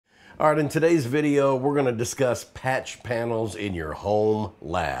All right, in today's video, we're going to discuss patch panels in your home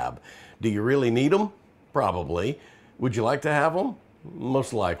lab. Do you really need them? Probably. Would you like to have them?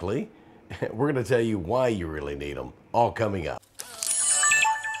 Most likely. We're going to tell you why you really need them, all coming up.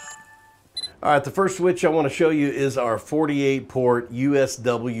 All right, the first switch I want to show you is our 48-port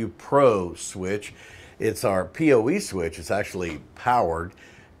USW Pro switch. It's our PoE switch. It's actually powered,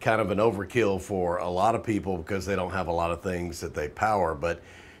 kind of an overkill for a lot of people because they don't have a lot of things that they power. But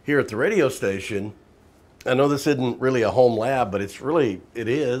here at the radio station, I know this isn't really a home lab, but it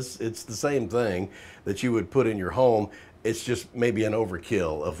is. It's the same thing that you would put in your home. It's just maybe an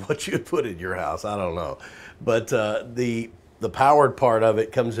overkill of what you'd put in your house. I don't know. But the powered part of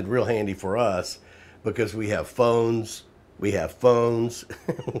it comes in real handy for us because we have phones, we have phones,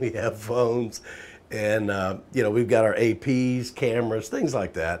 we have phones, and we've got our APs, cameras, things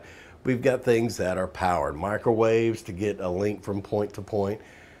like that. We've got things that are powered, microwaves to get a link from point to point.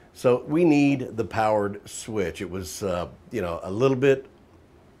 So we need the powered switch. It was a little bit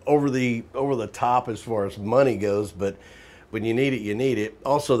over the top as far as money goes, but when you need it, you need it.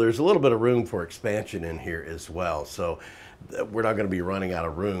 Also, there's a little bit of room for expansion in here as well. So we're not going to be running out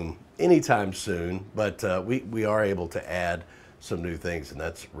of room anytime soon, but we are able to add some new things, and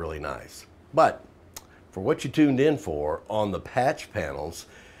that's really nice. But for what you tuned in for on the patch panels,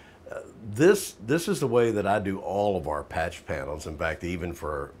 this is the way that I do all of our patch panels. In fact, even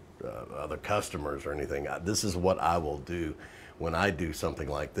for other customers or anything, this is what I will do when I do something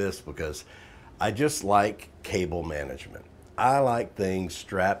like this, because I just like cable management. I like things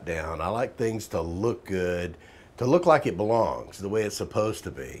strapped down. I like things to look good, to look like it belongs, the way it's supposed to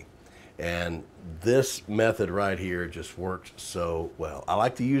be. And this method right here just works so well. I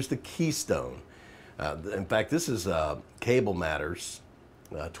like to use the Keystone. In fact, this is Cable Matters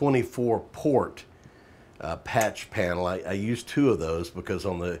 24-port patch panel. I use two of those because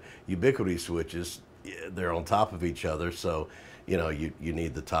on the ubiquity switches, they're on top of each other. So, you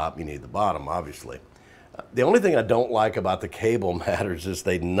need the top, you need the bottom, obviously. The only thing I don't like about the Cable Matters is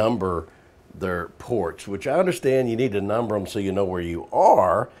they number their ports, which I understand you need to number them so you know where you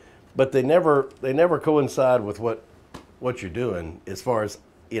are, but they never coincide with what you're doing as far as,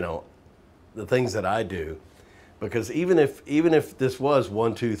 the things that I do. Because even if this was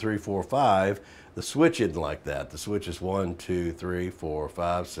 1, 2, 3, 4, 5, the switch isn't like that. The switch is 1, 2, 3, 4,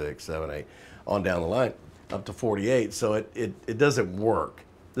 5, 6, 7, 8, on down the line up to 48. So it doesn't work.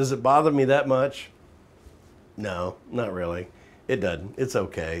 Does it bother me that much? No, not really. It doesn't. It's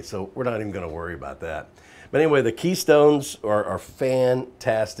okay. So we're not even going to worry about that. But anyway, the Keystones are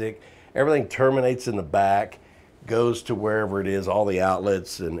fantastic. Everything terminates in the back, goes to wherever it is, all the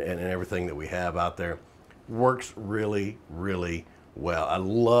outlets and everything that we have out there. Works really, really well. I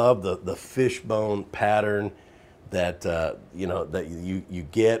love the fishbone pattern that that you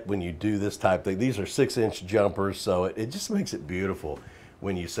get when you do this type thing. These are 6-inch jumpers, so it just makes it beautiful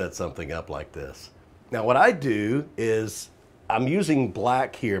when you set something up like this. Now, what I do is I'm using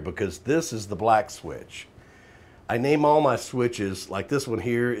black here because this is the black switch. I name all my switches, like this one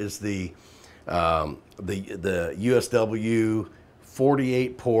here is the USW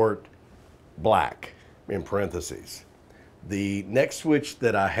 48-port black, in parentheses. The next switch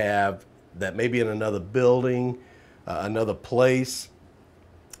that I have that may be in another building, another place,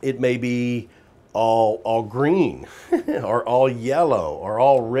 it may be all green or all yellow or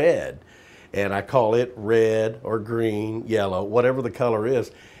all red. And I call it red or green, yellow, whatever the color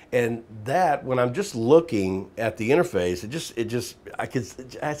is. And that, when I'm just looking at the interface,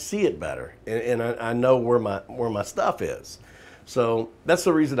 I see it better, and I know where my stuff is. So that's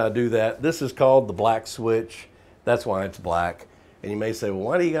the reason I do that. This is called the black switch. That's why it's black. And you may say, well,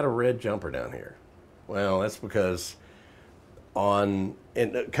 why do you got a red jumper down here? Well, that's because coming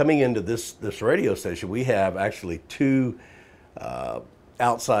into this radio station, we have actually two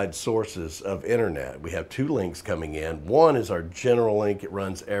outside sources of internet. We have two links coming in. One is our general link. It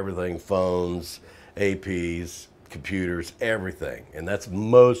runs everything, phones, APs, computers, everything. And that's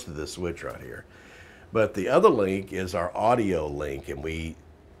most of the switch right here. But the other link is our audio link, and we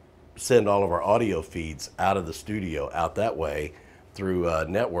send all of our audio feeds out of the studio out that way through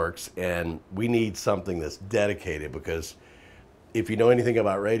networks. And we need something that's dedicated, because if you know anything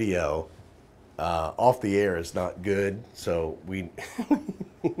about radio, off the air is not good. So we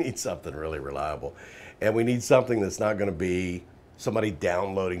need something really reliable, and we need something that's not going to be somebody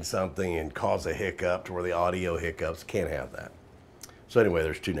downloading something and cause a hiccup to where the audio hiccups. Can't have that. So anyway,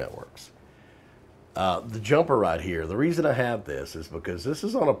 there's two networks. The jumper right here, the reason I have this is because this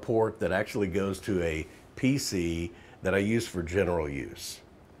is on a port that actually goes to a PC that I use for general use.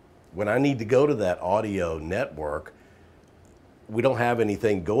 When I need to go to that audio network, we don't have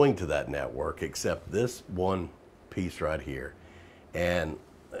anything going to that network except this one piece right here. And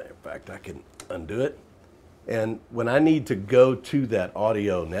in fact, I can undo it. And when I need to go to that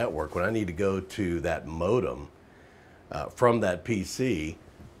audio network, when I need to go to that modem from that PC,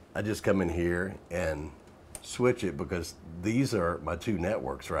 I just come in here and switch it, because these are my two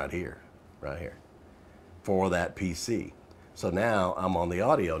networks right here for that PC. So now I'm on the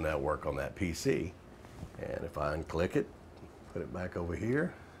audio network on that PC. And if I unclick it, put it back over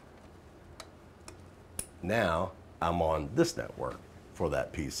here, now I'm on this network for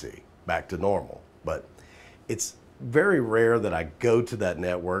that PC, back to normal. But it's very rare that I go to that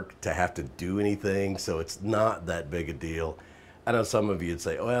network to have to do anything, so it's not that big a deal. I know some of you would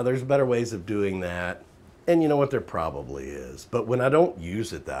say, oh, well, there's better ways of doing that. And you know what, there probably is. But when I don't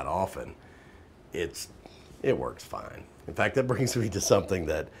use it that often, it works fine. In fact, that brings me to something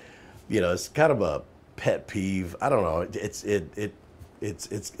that, you know, it's kind of a pet peeve. I don't know.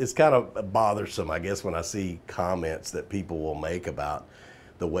 It's kind of bothersome, I guess, when I see comments that people will make about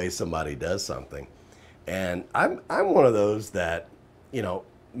the way somebody does something. And I'm one of those that, you know,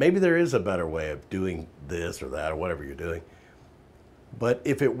 maybe there is a better way of doing this or that or whatever you're doing. But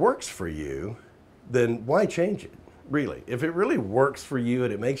if it works for you, then why change it, really? If it really works for you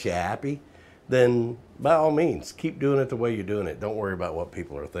and it makes you happy, then by all means, keep doing it the way you're doing it. Don't worry about what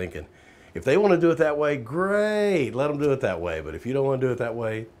people are thinking. If they want to do it that way, great, let them do it that way. But if you don't want to do it that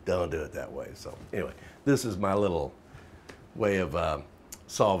way, don't do it that way. So anyway, this is my little way of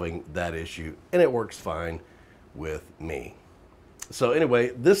solving that issue, and it works fine with me. So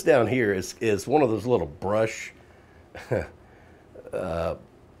anyway, this down here is one of those little brush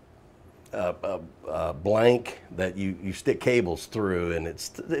blank that you stick cables through, and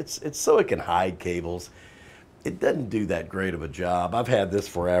it's so it can hide cables. It doesn't do that great of a job. I've had this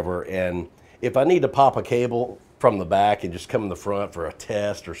forever, and if I need to pop a cable from the back and just come in the front for a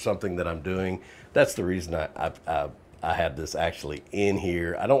test or something that I'm doing, that's the reason I have this actually in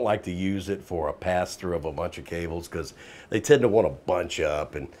here. I don't like to use it for a pass-through of a bunch of cables, because they tend to want to bunch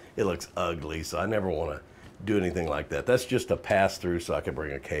up and it looks ugly, so I never want to do anything like that. That's just a pass-through so I can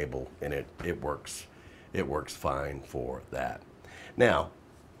bring a cable, and it works fine for that. Now,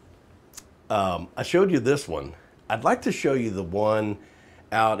 I showed you this one. I'd like to show you the one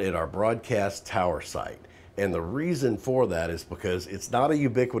out at our broadcast tower site. And the reason for that is because it's not a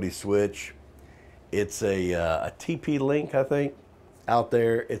Ubiquiti switch. It's a TP-Link, I think, out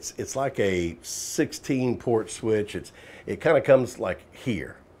there. It's like a 16-port switch. It kind of comes like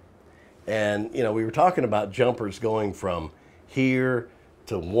here. And, you know, we were talking about jumpers going from here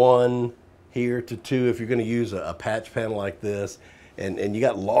to 1, here to 2, if you're going to use a patch panel like this. And you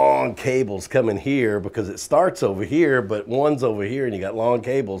got long cables coming here, because it starts over here, but 1's over here, and you got long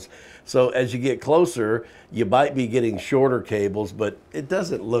cables. So as you get closer, you might be getting shorter cables, but it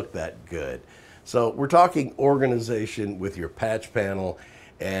doesn't look that good. So we're talking organization with your patch panel,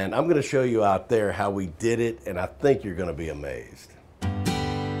 and I'm going to show you out there how we did it, and I think you're going to be amazed.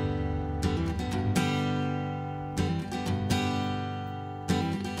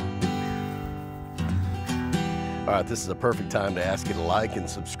 All right, this is a perfect time to ask you to like and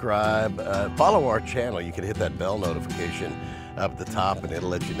subscribe. Follow our channel. You can hit that bell notification up at the top, and it'll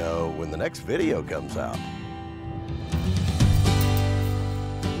let you know when the next video comes out.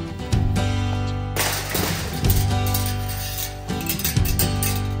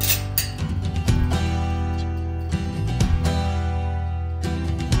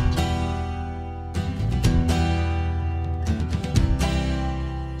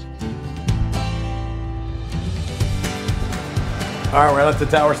 All right, we're at the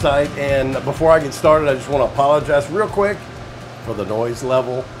tower site, and before I get started, I just want to apologize real quick for the noise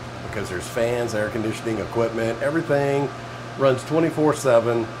level, because there's fans, air conditioning equipment, everything runs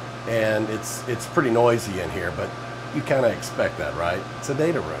 24/7, and it's pretty noisy in here, but you kind of expect that, right? It's a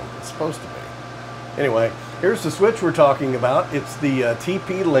data room. It's supposed to be. Anyway, here's the switch we're talking about. It's the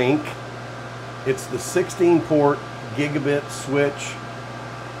TP-Link. It's the 16-port gigabit switch,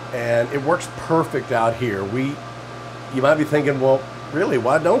 and it works perfect out here. You might be thinking, well, really,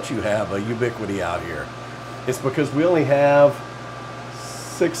 why don't you have a Ubiquiti out here? It's because we only have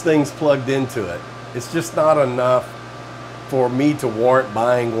 6 things plugged into it. It's just not enough for me to warrant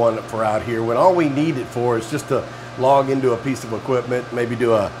buying one for out here, when all we need it for is just to log into a piece of equipment, maybe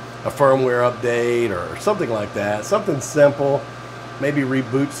do a firmware update or something like that, something simple, maybe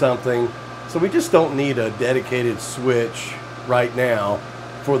reboot something. So we just don't need a dedicated switch right now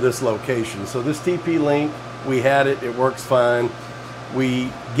for this location. So this TP-Link, we had it, it works fine.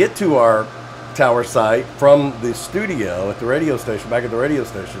 We get to our tower site from the studio at the radio station, back at the radio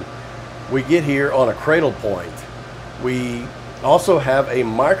station. We get here on a cradle point. We Also have a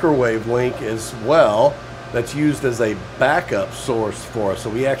microwave link as well that's used as a backup source for us. So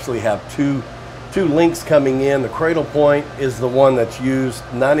we actually have two links coming in. The cradle point is the one that's used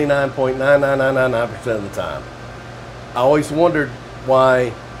 99.99999% of the time. I always wondered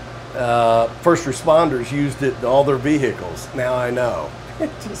why first responders used it in all their vehicles. Now I know.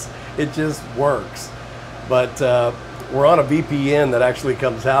 It just works. But we're on a VPN that actually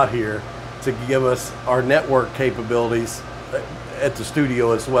comes out here to give us our network capabilities at the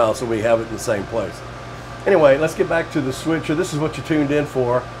studio as well, so we have it in the same place. Anyway, let's get back to the switcher. This is what you tuned in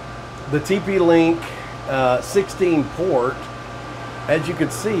for. The TP-Link 16 port. As you can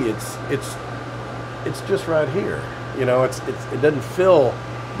see, it's just right here. You know, it doesn't fill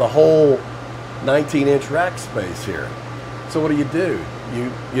the whole 19-inch rack space here. So what do?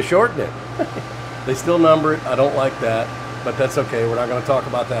 You shorten it. They still number it. I don't like that, but that's okay. We're not going to talk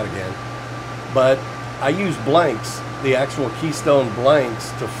about that again. But I use blanks, the actual Keystone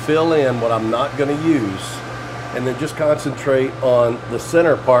blanks, to fill in what I'm not going to use, and then just concentrate on the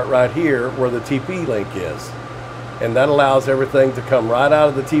center part right here where the TP-Link is. And that allows everything to come right out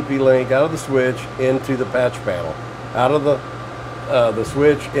of the TP-Link, out of the switch, into the patch panel. Out of the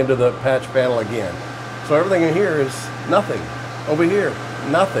switch into the patch panel again. So everything in here is nothing. Over here,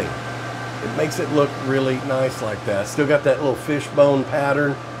 nothing. It makes it look really nice like that. Still got that little fishbone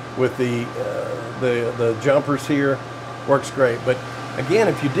pattern with the jumpers here. Works great. But again,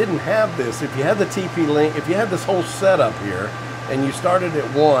 if you didn't have this, if you had the TP-Link, if you had this whole setup here, and you started at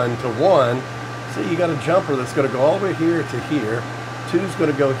 1 to 1, see, you got a jumper that's going to go all the way here to here. 2's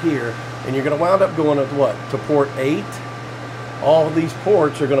going to go here, and you're going to wound up going at what? To port 8. All of these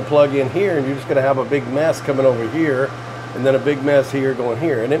ports are going to plug in here, and you're just going to have a big mess coming over here, and then a big mess here going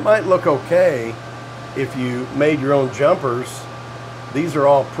here. And it might look okay if you made your own jumpers. These are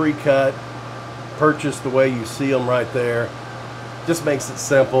all pre-cut, purchased the way you see them right there. Just makes it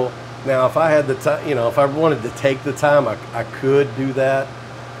simple. Now, if I had the time, you know, if I wanted to take the time, I could do that.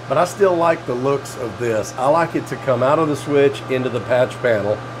 But I still like the looks of this. I like it to come out of the switch into the patch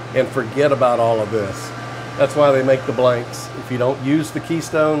panel and forget about all of this. That's why they make the blanks. If you don't use the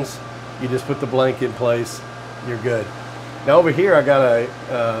Keystones, you just put the blank in place, you're good. Now over here, I got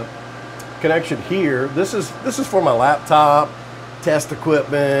a connection here. This is for my laptop, test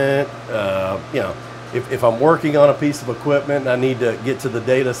equipment. You know, if I'm working on a piece of equipment and I need to get to the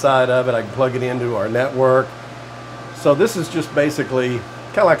data side of it, I can plug it into our network. So this is just basically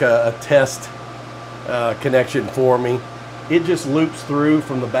kind of like a test connection for me. It just loops through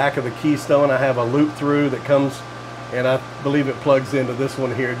from the back of the Keystone. I have a loop through that comes, and I believe it plugs into this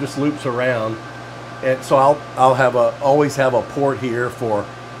one here. It just loops around. And so I'll always have a port here for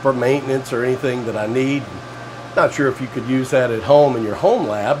maintenance or anything that I need. Not sure if you could use that at home in your home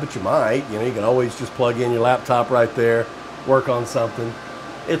lab, but you might. You know, you can always just plug in your laptop right there, work on something.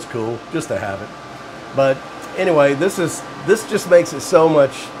 It's cool just to have it. But anyway, this just makes it so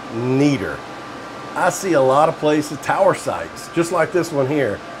much neater. I see a lot of places, tower sites, just like this one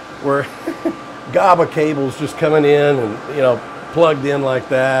here, where GABA cables just coming in and, you know, plugged in like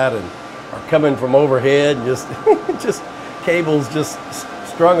that, and are coming from overhead, and just cables just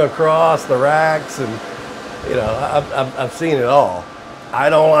strung across the racks, and you know, I've seen it all. I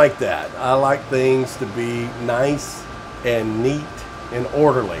don't like that. I like things to be nice and neat and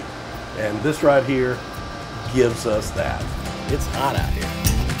orderly, and this right here gives us that. It's hot out here.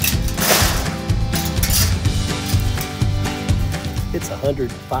 It's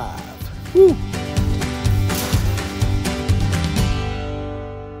 105. Woo.